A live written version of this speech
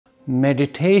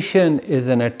Meditation is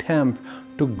an attempt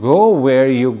to go where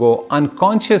you go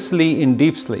unconsciously in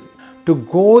deep sleep, to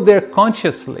go there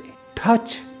consciously,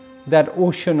 touch that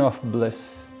ocean of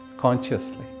bliss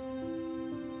consciously.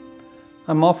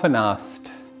 I'm often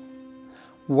asked,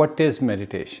 what is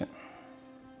meditation?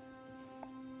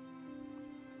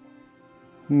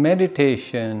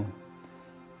 Meditation,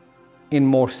 in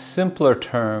more simpler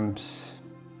terms,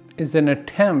 is an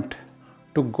attempt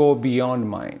to go beyond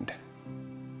mind,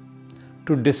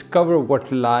 to discover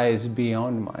what lies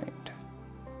beyond mind.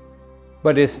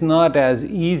 But it's not as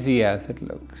easy as it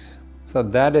looks. So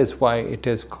that is why it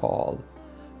is called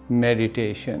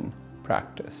meditation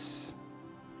practice.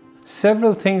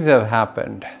 Several things have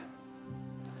happened.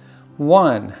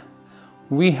 One,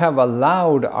 we have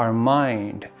allowed our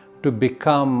mind to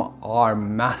become our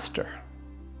master,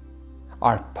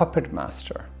 our puppet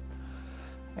master.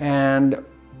 And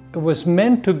it was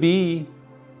meant to be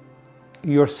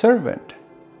your servant,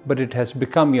 but it has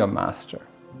become your master.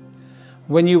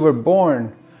 When you were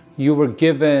born, you were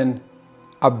given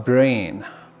a brain.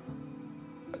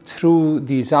 Through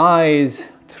these eyes,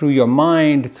 through your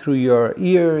mind, through your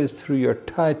ears, through your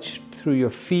touch, through your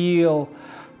feel,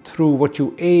 through what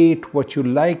you ate, what you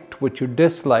liked, what you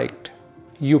disliked,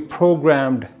 you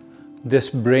programmed this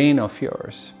brain of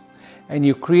yours. And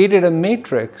you created a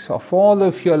matrix of all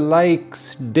of your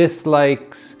likes,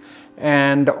 dislikes,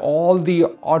 and all the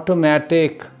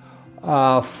automatic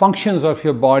functions of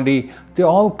your body. They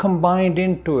all combined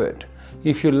into it.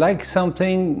 If you like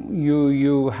something,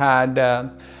 you had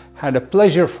a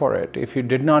pleasure for it. If you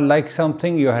did not like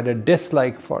something, you had a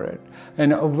dislike for it,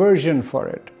 an aversion for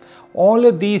it. All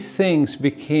of these things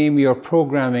became your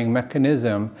programming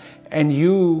mechanism, and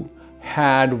you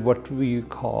had what we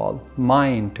call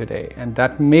mind today, and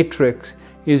that matrix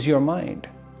is your mind.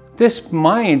 This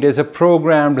mind is a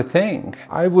programmed thing.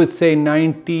 I would say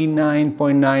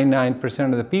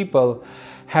 99.99% of the people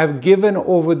have given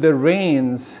over the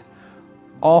reins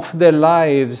of their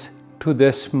lives to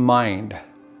this mind.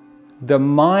 The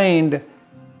mind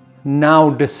now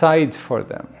decides for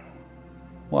them.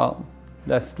 Well,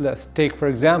 let's take for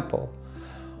example,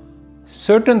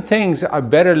 certain things are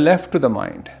better left to the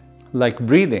mind, like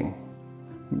breathing.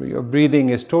 Your breathing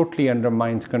is totally under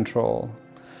mind's control.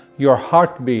 Your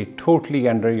heartbeat, totally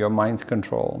under your mind's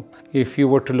control. If you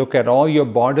were to look at all your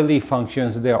bodily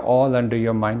functions, they're all under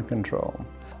your mind control.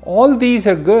 All these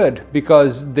are good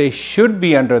because they should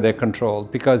be under their control.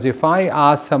 Because if I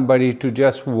ask somebody to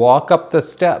just walk up the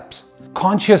steps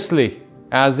consciously,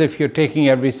 as if you're taking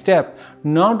every step,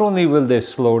 not only will they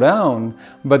slow down,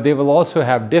 but they will also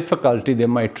have difficulty, they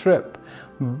might trip.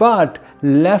 But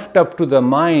left up to the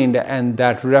mind and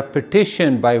that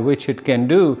repetition by which it can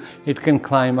do, it can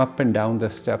climb up and down the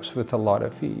steps with a lot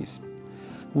of ease.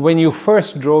 When you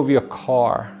first drove your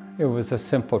car, it was a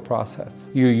simple process.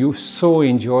 You so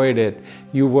enjoyed it.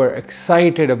 You were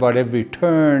excited about every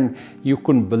turn. You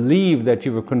couldn't believe that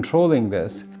you were controlling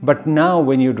this. But now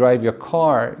when you drive your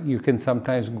car, you can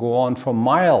sometimes go on for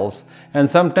miles and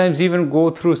sometimes even go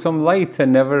through some lights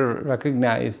and never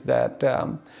recognize that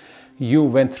you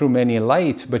went through many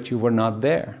lights, but you were not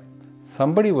there.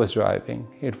 Somebody was driving.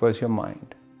 It was your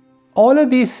mind. All of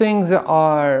these things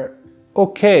are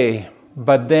okay,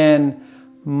 but then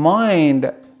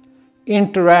mind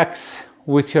interacts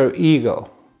with your ego.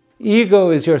 Ego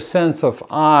is your sense of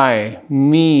I,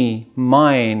 me,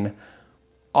 mine,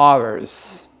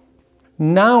 ours.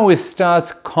 Now it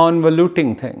starts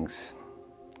convoluting things.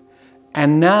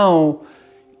 And now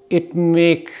it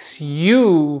makes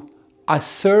you a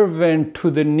servant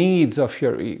to the needs of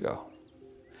your ego.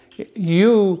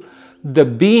 You, the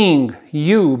being,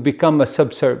 you become a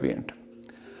subservient.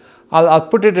 I'll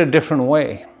put it a different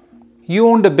way. You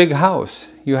owned a big house.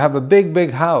 You have a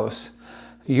big house.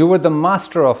 You were the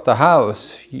master of the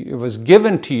house. It was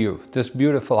given to you, this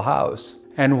beautiful house.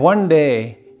 And one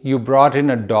day you brought in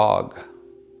a dog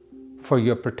for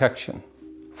your protection,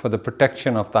 for the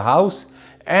protection of the house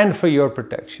and for your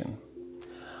protection.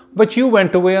 But you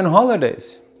went away on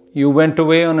holidays. You went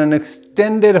away on an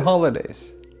extended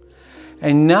holidays.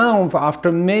 And now, after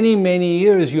many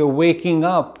years, you're waking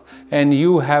up and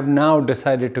you have now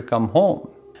decided to come home.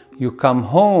 You come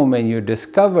home and you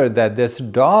discover that this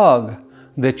dog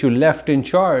that you left in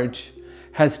charge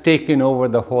has taken over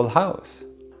the whole house.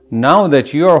 Now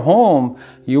that you're home,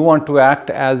 you want to act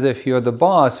as if you're the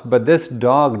boss, but this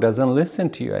dog doesn't listen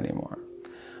to you anymore.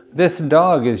 This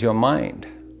dog is your mind.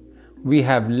 We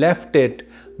have left it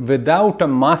without a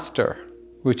master,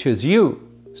 which is you,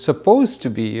 supposed to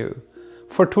be you,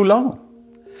 for too long.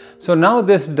 So now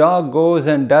this dog goes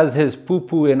and does his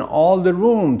poo-poo in all the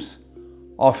rooms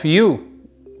of you,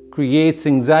 creates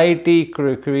anxiety,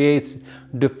 creates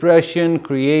depression,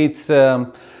 creates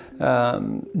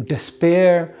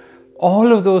despair,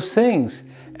 all of those things,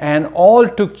 and all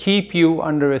to keep you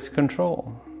under its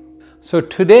control. So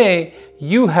today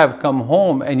you have come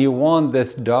home and you want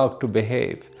this dog to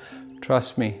behave.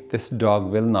 Trust me, this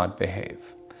dog will not behave.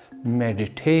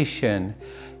 Meditation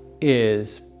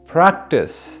is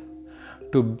practice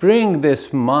to bring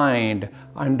this mind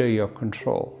under your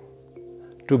control,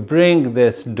 to bring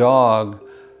this dog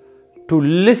to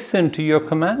listen to your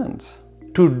commands,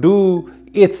 to do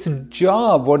its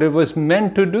job, what it was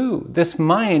meant to do. This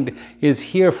mind is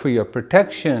here for your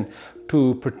protection,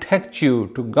 to protect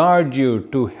you, to guard you,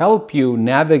 to help you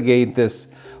navigate this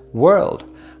world.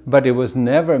 But it was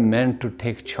never meant to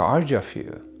take charge of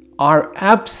you. Our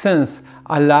absence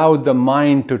allowed the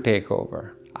mind to take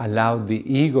over, allowed the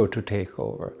ego to take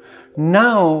over.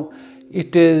 Now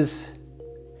it is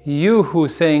you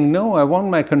who's saying, no, I want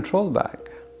my control back.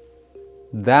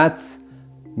 That's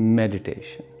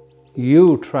meditation.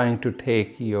 You trying to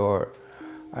take your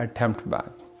attempt back.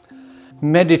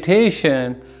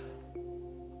 Meditation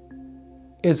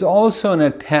is also an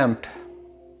attempt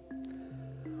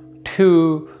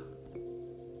to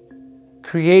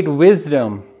create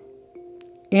wisdom,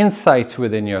 insights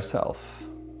within yourself.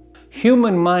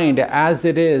 Human mind as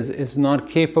it is not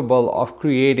capable of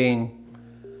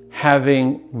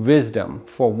having wisdom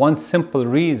for one simple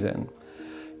reason,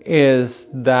 is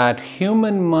that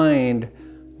human mind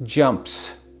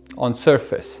jumps on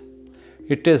surface.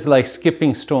 It is like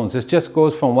skipping stones. It just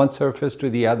goes from one surface to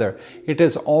the other. It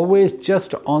is always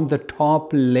just on the top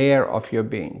layer of your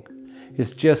being.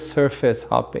 It's just surface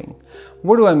hopping.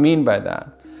 What do I mean by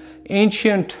that?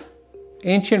 Ancient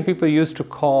people used to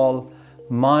call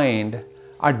mind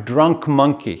a drunk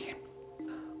monkey.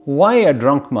 Why a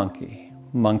drunk monkey?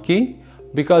 Monkey,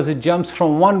 because it jumps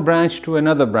from one branch to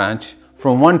another branch,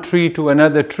 from one tree to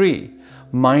another tree.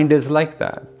 Mind is like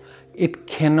that. It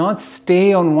cannot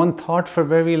stay on one thought for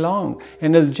very long,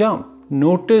 and it'll jump.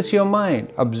 Notice your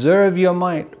mind, observe your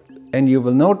mind, and you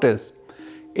will notice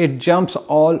it jumps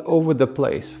all over the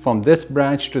place, from this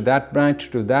branch to that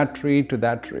branch, to that tree, to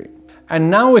that tree. And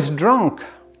now it's drunk,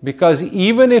 because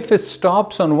even if it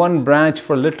stops on one branch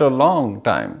for a little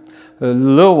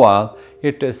while,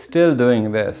 it is still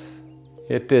doing this.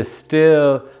 It is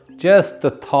still just, the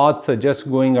thoughts are just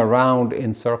going around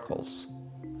in circles.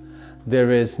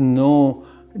 There is no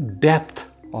depth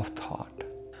of thought.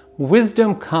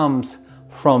 Wisdom comes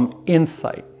from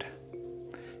insight.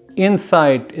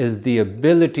 Insight is the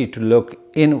ability to look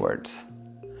inwards,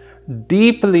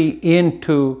 deeply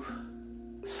into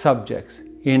subjects,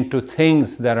 into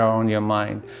things that are on your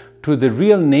mind, to the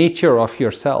real nature of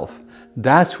yourself.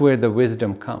 That's where the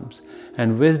wisdom comes.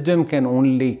 And wisdom can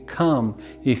only come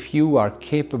if you are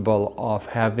capable of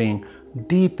having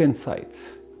deep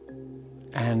insights.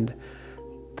 And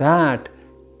that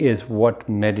is what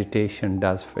meditation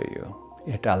does for you.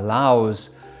 It allows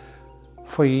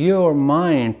for your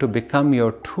mind to become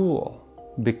your tool,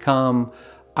 become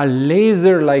a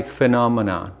laser-like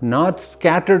phenomena, not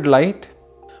scattered light,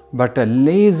 but a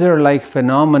laser-like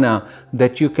phenomena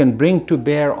that you can bring to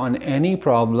bear on any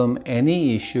problem,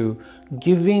 any issue,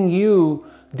 giving you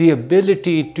the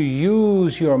ability to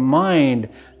use your mind,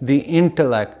 the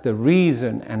intellect, the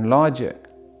reason and logic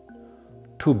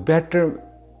to better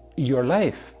your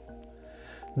life.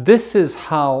 This is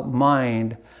how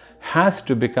mind has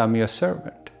to become your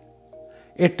servant.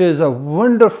 It is a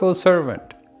wonderful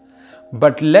servant,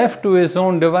 but left to his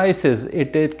own devices,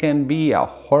 it can be a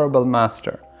horrible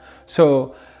master.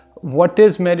 So what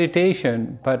is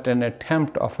meditation but an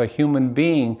attempt of a human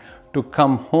being to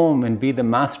come home and be the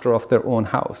master of their own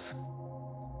house?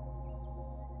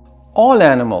 All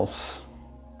animals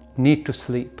need to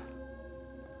sleep.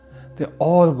 They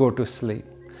all go to sleep.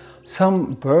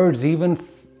 Some birds even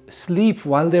sleep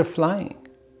while they're flying.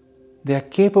 They're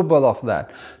capable of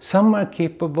that. Some are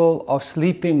capable of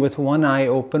sleeping with one eye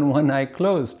open, one eye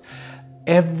closed.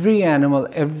 Every animal,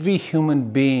 every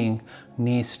human being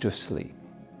needs to sleep.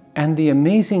 And the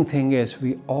amazing thing is,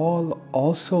 we all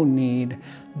also need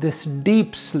this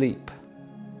deep sleep.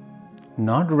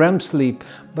 Not REM sleep,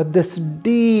 but this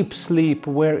deep sleep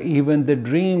where even the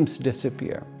dreams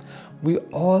disappear. We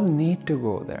all need to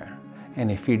go there. And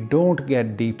if we don't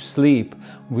get deep sleep,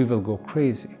 we will go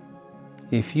crazy.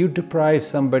 If you deprive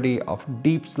somebody of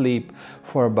deep sleep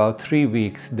for about 3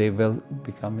 weeks, they will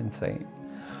become insane.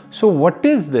 So what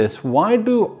is this? Why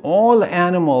do all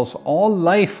animals, all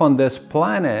life on this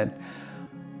planet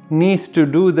needs to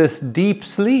do this deep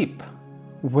sleep?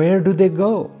 Where do they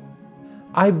go?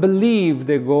 I believe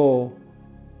they go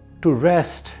to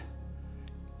rest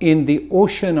in the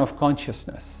ocean of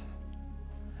consciousness.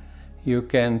 You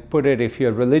can put it, if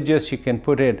you're religious, you can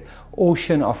put it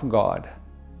ocean of God.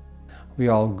 We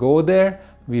all go there,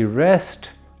 we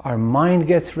rest, our mind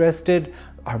gets rested,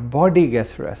 our body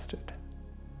gets rested.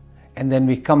 And then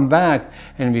we come back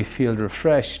and we feel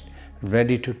refreshed,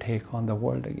 ready to take on the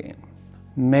world again.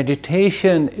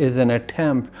 Meditation is an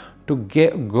attempt to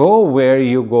go where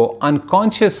you go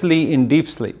unconsciously in deep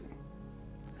sleep.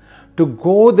 To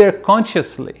go there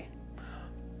consciously,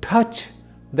 touch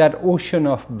that ocean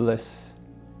of bliss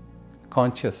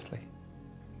consciously.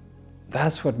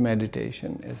 That's what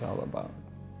meditation is all about.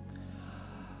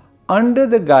 Under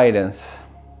the guidance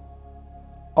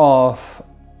of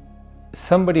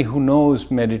somebody who knows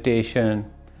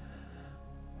meditation,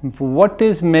 what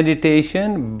is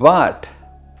meditation but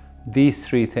these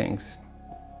three things?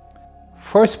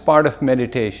 First part of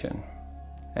meditation,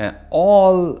 and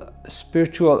all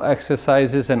spiritual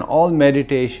exercises and all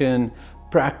meditation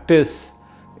practice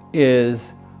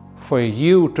is for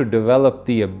you to develop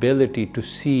the ability to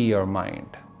see your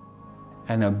mind.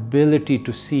 An ability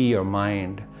to see your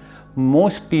mind.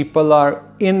 Most people are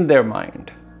in their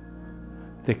mind.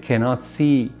 They cannot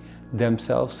see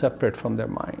themselves separate from their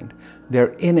mind.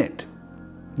 They're in it.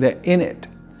 They're in it.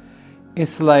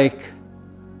 It's like,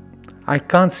 I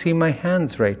can't see my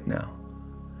hands right now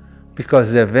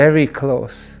because they're very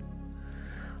close.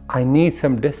 I need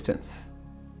some distance.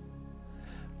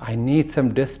 I need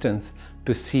some distance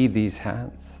to see these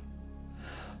hands.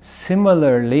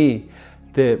 Similarly,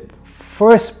 the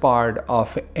first part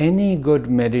of any good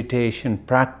meditation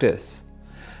practice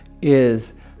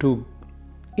is to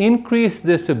increase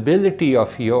this ability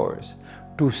of yours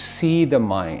to see the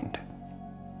mind.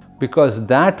 Because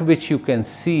that which you can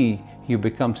see, you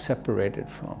become separated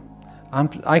from.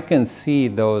 I can see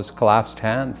those clasped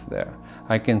hands there.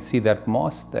 I can see that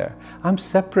moss there. I'm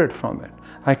separate from it.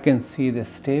 I can see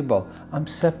this table. I'm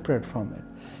separate from it.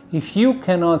 If you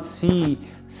cannot see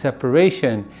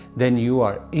separation, then you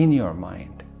are in your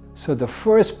mind. So the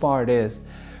first part is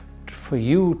for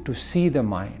you to see the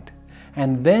mind.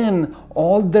 And then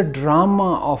all the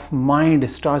drama of mind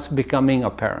starts becoming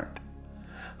apparent.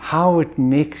 How it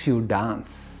makes you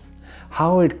dance,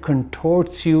 how it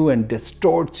contorts you and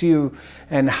distorts you,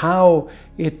 and how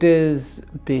it is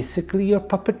basically your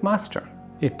puppet master.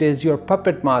 It is your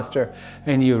puppet master,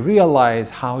 and you realize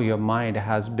how your mind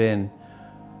has been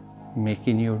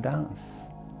making you dance.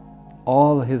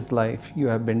 All his life you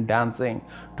have been dancing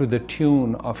to the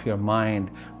tune of your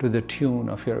mind, to the tune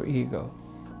of your ego.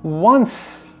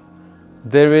 Once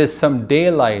there is some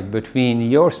daylight between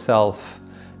yourself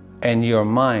and your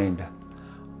mind,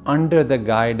 under the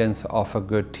guidance of a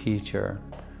good teacher,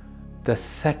 the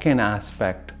second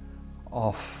aspect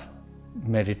of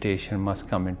meditation must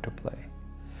come into play.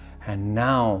 And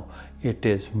now it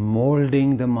is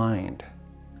molding the mind.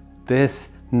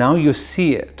 Now you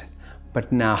see it,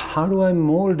 but now how do I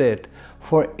mold it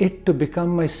for it to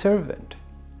become my servant?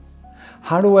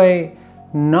 How do I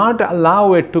not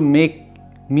allow it to make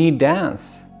me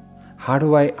dance? How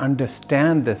do I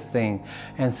understand this thing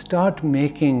and start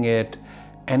making it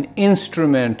an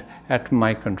instrument at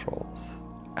my controls,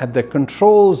 at the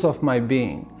controls of my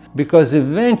being? Because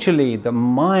eventually the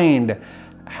mind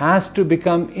has to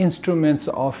become instruments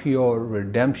of your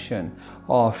redemption,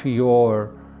 of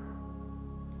your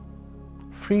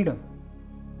freedom.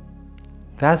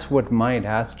 That's what mind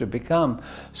has to become.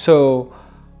 So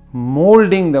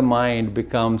molding the mind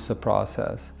becomes a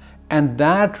process, and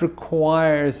that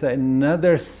requires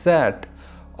another set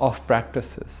of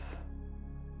practices.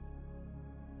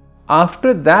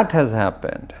 After that has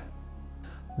happened,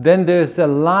 then there's the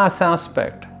last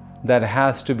aspect that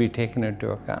has to be taken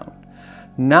into account.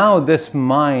 Now this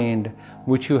mind,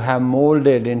 which you have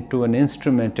molded into an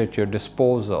instrument at your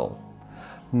disposal,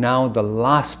 now the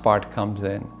last part comes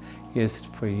in, is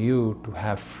for you to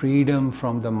have freedom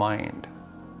from the mind.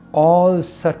 All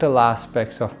subtle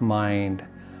aspects of mind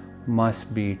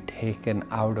must be taken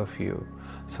out of you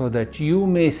so that you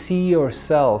may see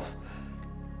yourself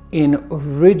in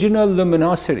original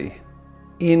luminosity,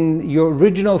 in your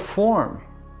original form,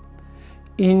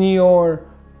 in your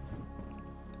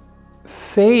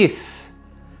face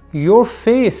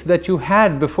that you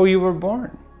had before you were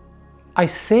born. I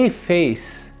say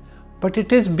face, but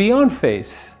it is beyond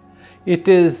face. It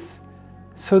is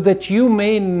so that you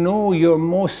may know your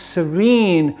most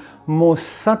serene, most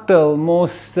subtle,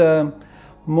 most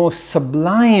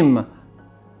sublime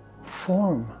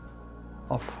form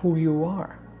of who you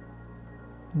are.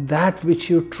 That which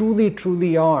you truly,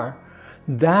 truly are.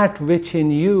 That which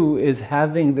in you is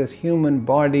having this human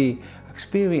body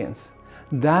experience.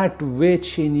 that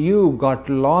which in you got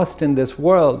lost in this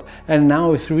world and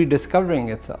now is rediscovering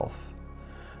itself.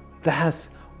 That's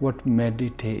what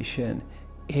meditation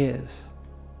is.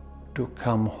 To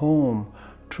come home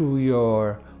to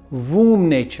your womb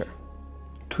nature,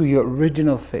 to your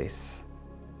original face,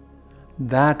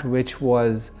 that which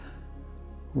was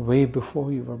way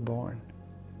before you were born,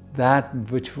 that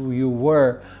which you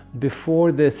were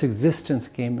before this existence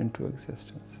came into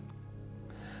existence.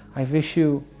 I wish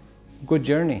you good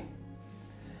journey.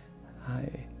 I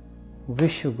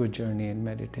wish you good journey in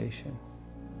meditation.